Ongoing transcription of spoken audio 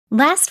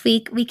Last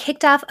week, we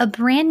kicked off a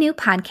brand new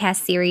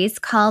podcast series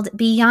called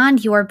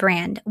Beyond Your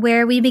Brand,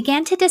 where we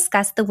began to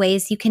discuss the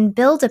ways you can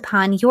build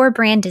upon your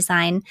brand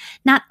design,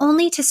 not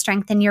only to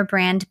strengthen your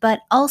brand,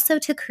 but also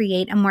to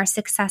create a more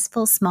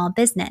successful small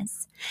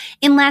business.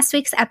 In last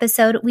week's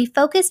episode, we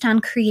focused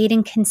on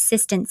creating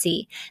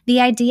consistency,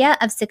 the idea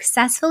of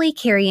successfully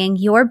carrying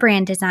your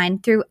brand design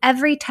through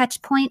every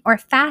touch point or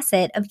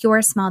facet of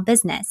your small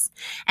business.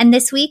 And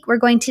this week, we're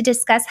going to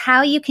discuss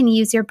how you can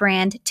use your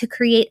brand to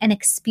create an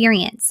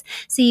experience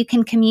so you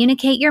can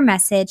communicate your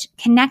message,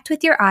 connect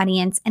with your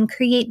audience, and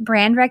create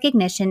brand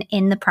recognition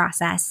in the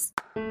process.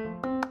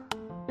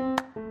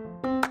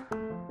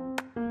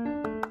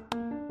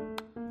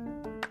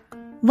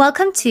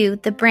 Welcome to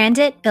the Brand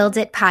It, Build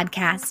It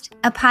podcast,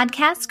 a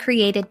podcast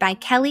created by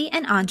Kelly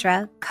and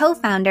Andra,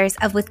 co-founders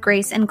of With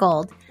Grace and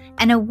Gold,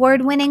 an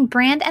award-winning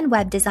brand and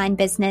web design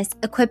business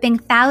equipping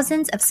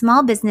thousands of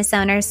small business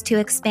owners to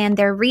expand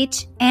their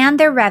reach and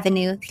their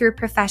revenue through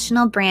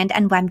professional brand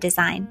and web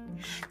design.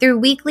 Through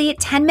weekly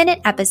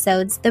 10-minute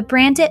episodes, the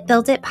Brand It,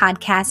 Build It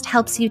podcast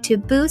helps you to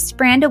boost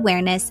brand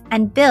awareness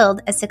and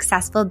build a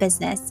successful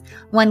business,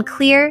 one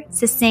clear,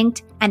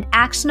 succinct, and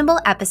actionable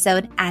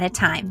episode at a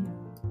time.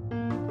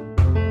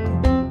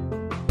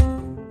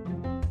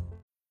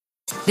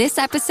 This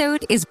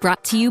episode is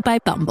brought to you by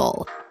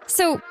Bumble.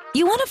 So,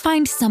 you want to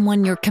find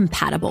someone you're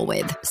compatible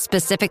with,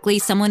 specifically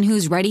someone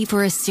who's ready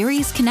for a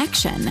serious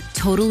connection,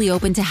 totally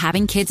open to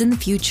having kids in the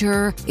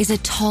future, is a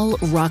tall,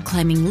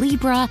 rock-climbing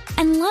Libra,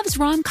 and loves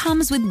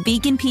rom-coms with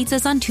vegan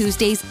pizzas on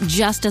Tuesdays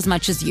just as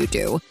much as you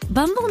do.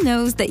 Bumble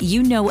knows that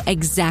you know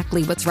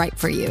exactly what's right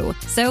for you.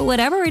 So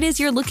whatever it is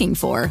you're looking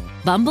for,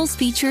 Bumble's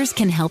features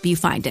can help you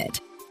find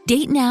it.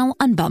 Date now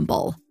on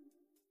Bumble.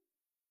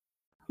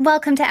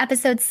 Welcome to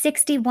episode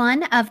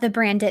 61 of the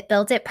Brand It,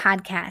 Build It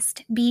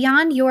podcast.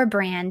 Beyond your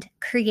brand,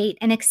 create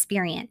an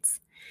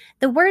experience.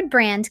 The word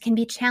brand can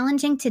be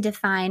challenging to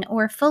define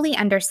or fully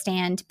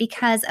understand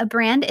because a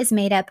brand is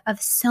made up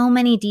of so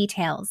many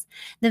details.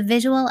 The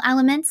visual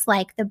elements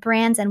like the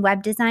brands and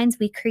web designs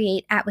we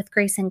create at With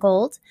Grace and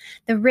Gold,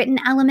 the written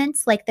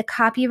elements like the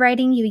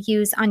copywriting you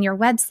use on your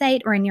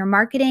website or in your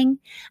marketing,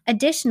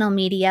 additional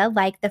media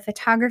like the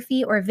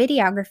photography or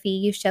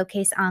videography you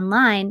showcase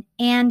online,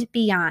 and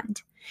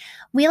beyond.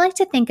 We like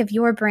to think of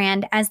your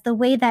brand as the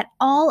way that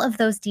all of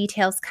those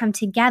details come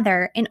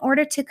together in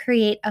order to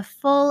create a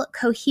full,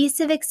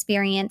 cohesive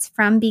experience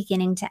from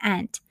beginning to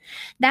end.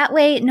 That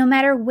way, no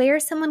matter where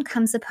someone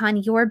comes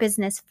upon your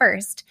business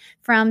first,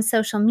 from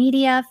social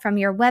media, from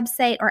your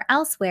website, or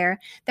elsewhere,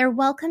 they're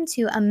welcome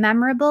to a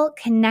memorable,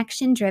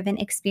 connection-driven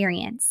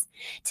experience.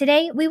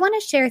 Today, we want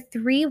to share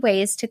 3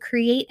 ways to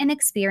create an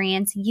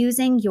experience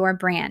using your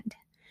brand.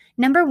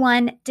 Number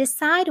 1,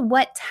 decide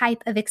what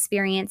type of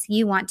experience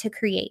you want to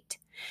create.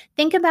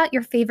 Think about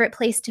your favorite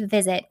place to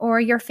visit or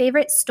your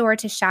favorite store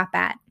to shop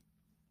at.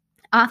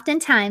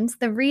 Oftentimes,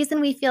 the reason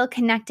we feel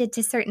connected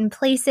to certain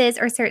places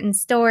or certain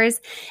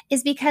stores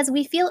is because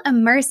we feel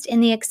immersed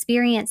in the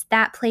experience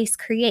that place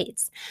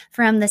creates,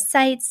 from the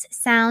sights,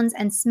 sounds,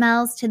 and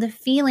smells to the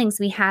feelings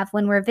we have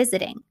when we're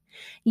visiting.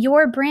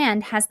 Your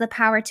brand has the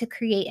power to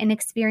create an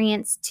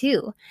experience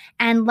too.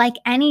 And like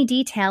any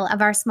detail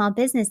of our small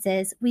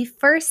businesses, we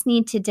first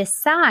need to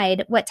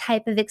decide what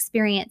type of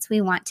experience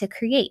we want to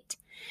create.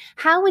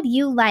 How would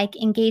you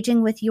like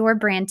engaging with your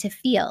brand to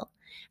feel?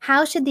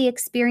 How should the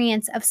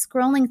experience of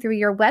scrolling through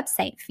your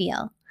website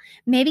feel?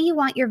 Maybe you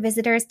want your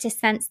visitors to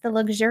sense the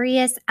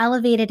luxurious,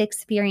 elevated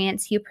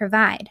experience you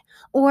provide.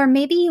 Or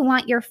maybe you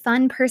want your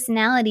fun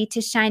personality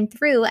to shine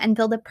through and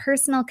build a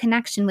personal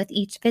connection with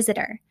each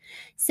visitor.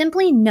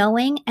 Simply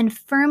knowing and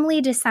firmly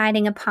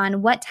deciding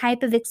upon what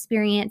type of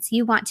experience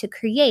you want to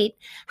create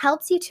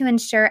helps you to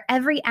ensure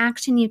every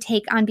action you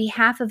take on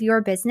behalf of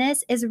your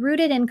business is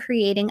rooted in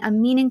creating a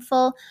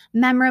meaningful,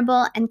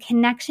 memorable, and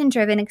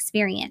connection-driven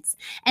experience,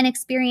 an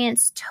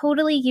experience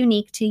totally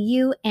unique to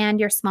you and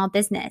your small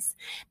business.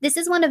 This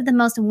is one of the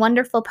most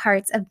wonderful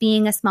parts of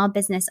being a small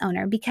business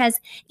owner because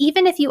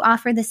even if you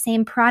offer the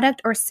same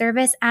product or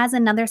service as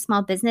another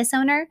small business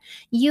owner,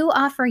 you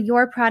offer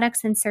your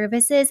products and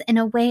services in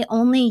a way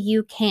only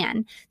you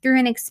can, through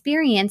an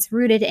experience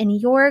rooted in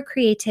your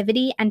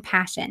creativity and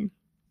passion.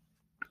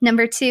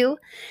 Number 2,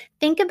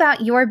 think about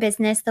your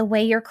business the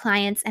way your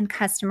clients and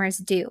customers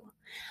do.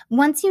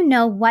 Once you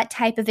know what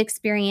type of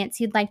experience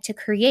you'd like to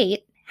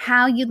create,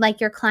 how you'd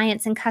like your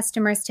clients and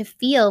customers to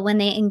feel when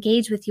they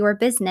engage with your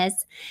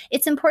business,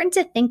 it's important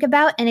to think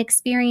about and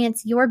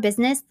experience your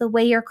business the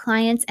way your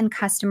clients and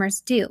customers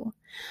do.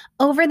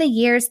 Over the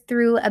years,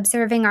 through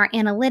observing our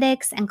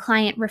analytics and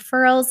client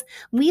referrals,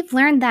 we've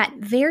learned that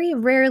very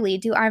rarely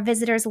do our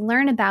visitors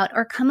learn about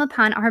or come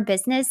upon our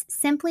business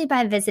simply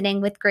by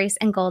visiting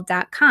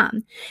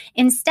withgraceandgold.com.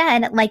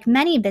 Instead, like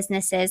many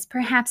businesses,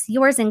 perhaps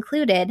yours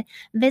included,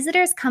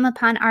 visitors come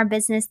upon our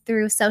business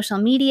through social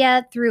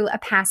media, through a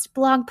past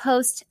blog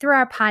post, through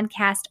our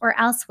podcast, or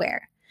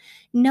elsewhere.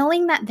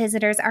 Knowing that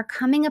visitors are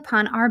coming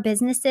upon our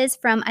businesses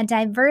from a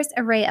diverse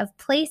array of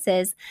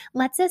places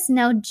lets us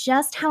know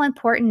just how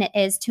important it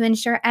is to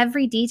ensure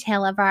every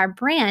detail of our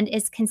brand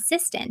is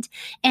consistent,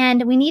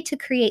 and we need to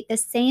create the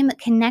same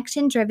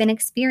connection-driven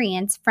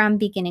experience from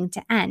beginning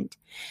to end.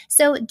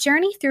 So,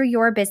 journey through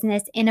your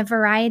business in a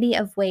variety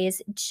of ways,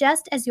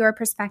 just as your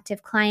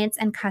prospective clients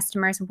and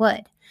customers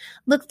would.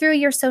 Look through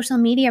your social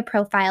media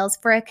profiles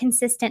for a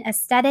consistent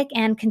aesthetic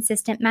and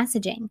consistent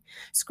messaging.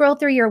 Scroll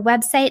through your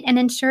website and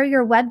ensure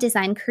your web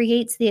design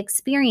creates the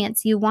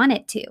experience you want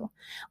it to.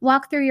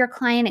 Walk through your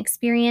client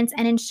experience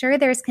and ensure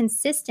there's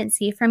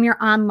consistency from your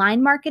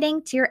online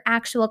marketing to your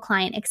actual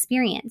client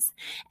experience.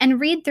 And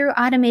read through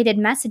automated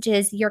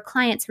messages your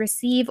clients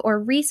receive or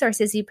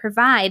resources you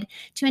provide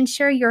to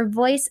ensure your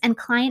voice and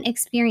client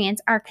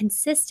experience are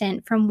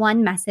consistent from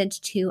one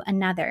message to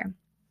another.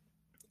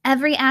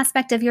 Every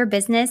aspect of your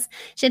business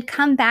should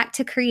come back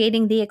to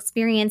creating the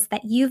experience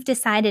that you've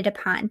decided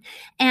upon,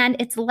 and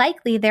it's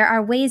likely there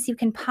are ways you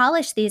can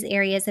polish these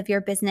areas of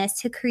your business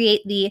to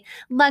create the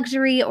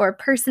luxury or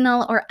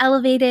personal or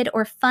elevated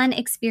or fun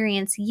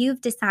experience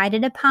you've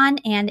decided upon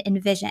and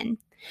envision.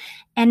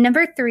 And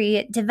number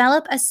 3,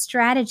 develop a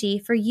strategy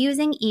for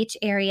using each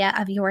area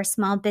of your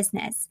small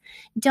business.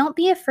 Don't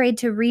be afraid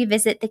to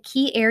revisit the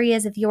key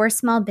areas of your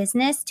small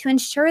business to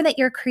ensure that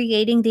you're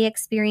creating the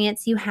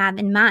experience you have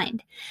in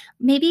mind.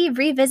 Maybe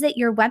revisit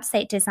your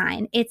website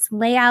design, its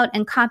layout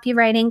and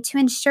copywriting to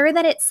ensure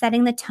that it's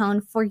setting the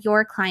tone for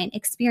your client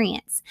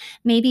experience.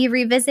 Maybe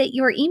revisit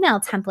your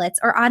email templates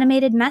or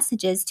automated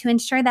messages to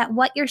ensure that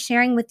what you're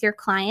sharing with your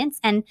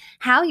clients and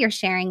how you're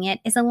sharing it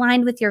is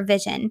aligned with your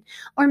vision.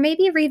 Or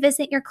maybe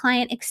revisit your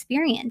client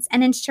experience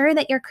and ensure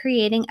that you're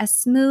creating a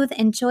smooth,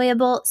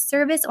 enjoyable,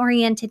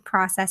 service-oriented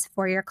process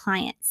for your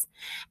clients.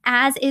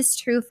 As is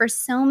true for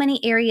so many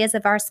areas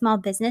of our small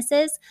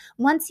businesses,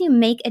 once you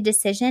make a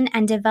decision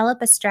and develop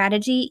a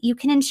strategy, you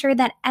can ensure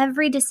that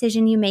every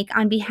decision you make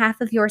on behalf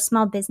of your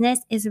small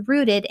business is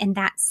rooted in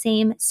that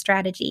same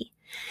strategy.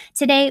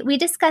 Today, we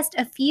discussed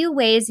a few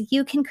ways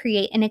you can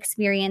create an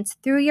experience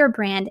through your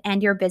brand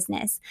and your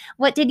business.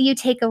 What did you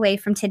take away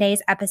from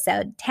today's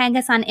episode? Tag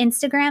us on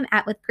Instagram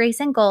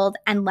 @WithGraceandGold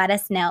and let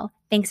us know.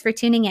 Thanks for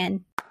tuning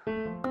in.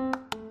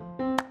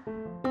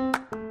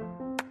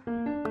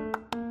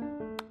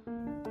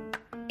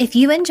 If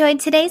you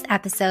enjoyed today's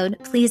episode,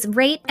 please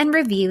rate and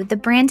review the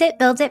Brand It,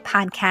 Build It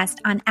podcast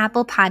on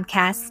Apple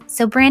Podcasts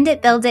so Brand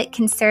It, Build It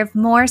can serve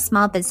more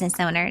small business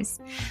owners.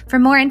 For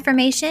more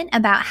information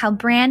about how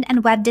brand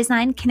and web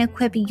design can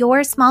equip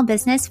your small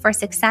business for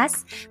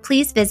success,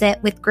 please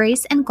visit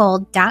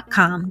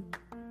withgraceandgold.com.